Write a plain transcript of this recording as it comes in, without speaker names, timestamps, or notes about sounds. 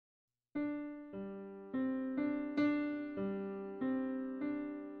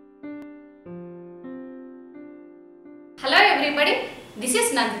everybody, this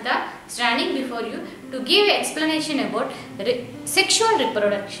is Nandita standing before you to give an explanation about sexual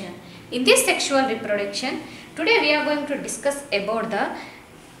reproduction. In this sexual reproduction, today we are going to discuss about the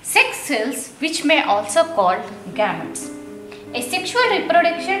sex cells, which may also called gametes. A sexual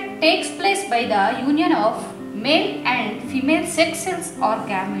reproduction takes place by the union of male and female sex cells or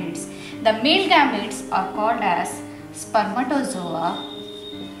gametes. The male gametes are called as spermatozoa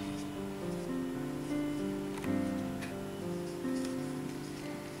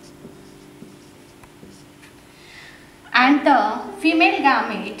and the female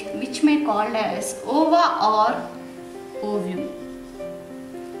gamete, which may called as ova or ovum.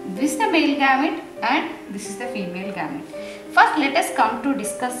 This is the male gamete and this is the female gamete. First, let us come to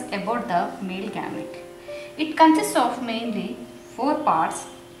discuss about the male gamete. It consists of mainly 4 parts.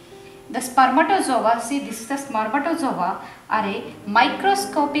 The spermatozoa, see this is the spermatozoa, are a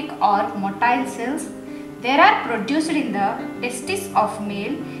microscopic or motile cells. They are produced in the testis of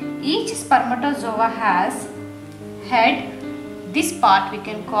male. Each spermatozoa has head. This part we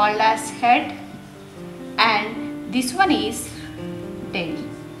can call as head, and this one is tail.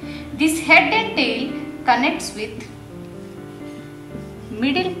 This head and tail connects with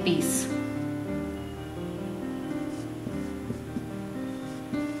middle piece.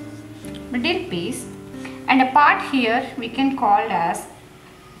 Middle piece, and a part here we can call as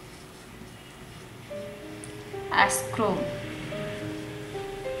acrosome.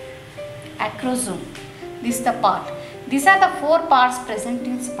 This is the part. These are the 4 parts present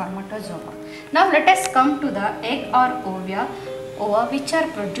in spermatozoa. Now let us come to the egg or ova which are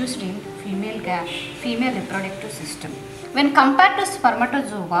produced in female reproductive system. When compared to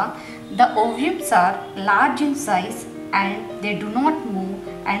spermatozoa, the ovums are large in size and they do not move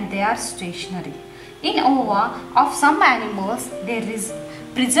and they are stationary. In ova of some animals, they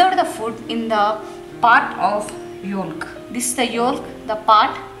preserve the food in the part of yolk. This is the yolk, the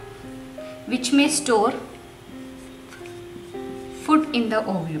part which may store food in the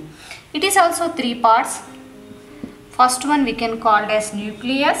ovum. It is also 3 parts. First one we can call as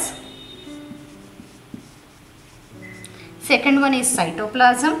nucleus. Second one is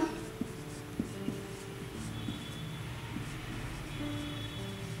cytoplasm.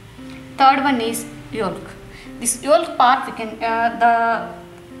 Third one is yolk. This yolk part we can the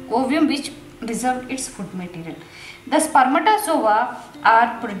ovum which reserve its food material. The spermatozoa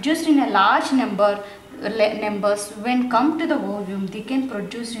are produced in a large numbers. When come to the ovum, they can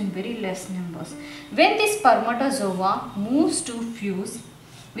produce in very less numbers. When this spermatozoa moves to fuse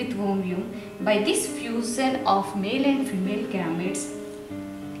with ovum, by this fusion of male and female gametes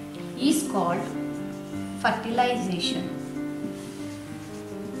is called fertilization.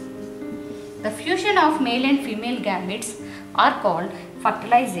 The fusion of male and female gametes are called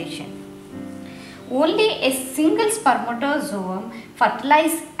fertilization. Only a single spermatozoa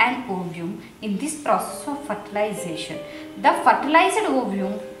fertilizes an ovum in this process of fertilization. The fertilized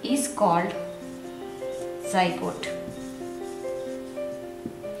ovum is called zygote.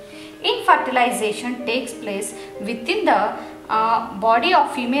 In fertilization takes place within the body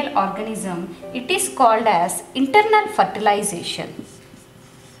of female organism. It is called as internal fertilization.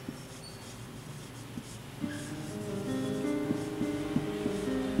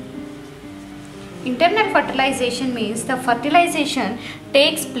 Internal fertilization means the fertilization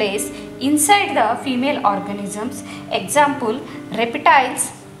takes place inside the female organisms. Example,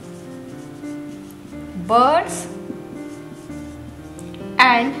 reptiles, birds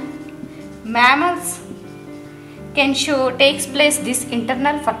and mammals can takes place this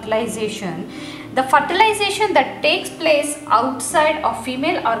internal fertilization. The fertilization that takes place outside of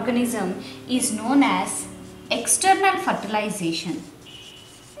female organism is known as external fertilization.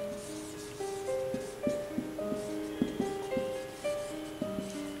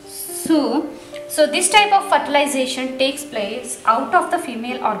 So this type of fertilization takes place out of the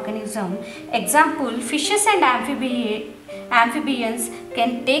female organism. Example, fishes and amphibians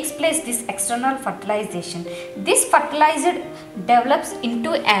can takes place this external fertilization. This fertilizer develops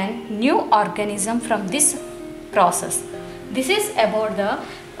into a new organism from this process. This is about the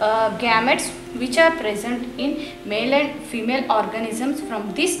gametes which are present in male and female organisms.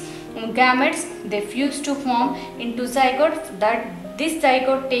 From these gametes they fuse to form into zygote. That this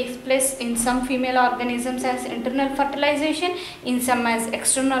zygote takes place in some female organisms as internal fertilization, in some as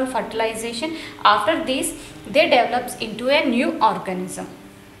external fertilization. After this, they develops into a new organism.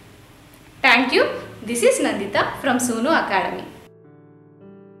 Thank you. This is Nandita from Sunu Academy.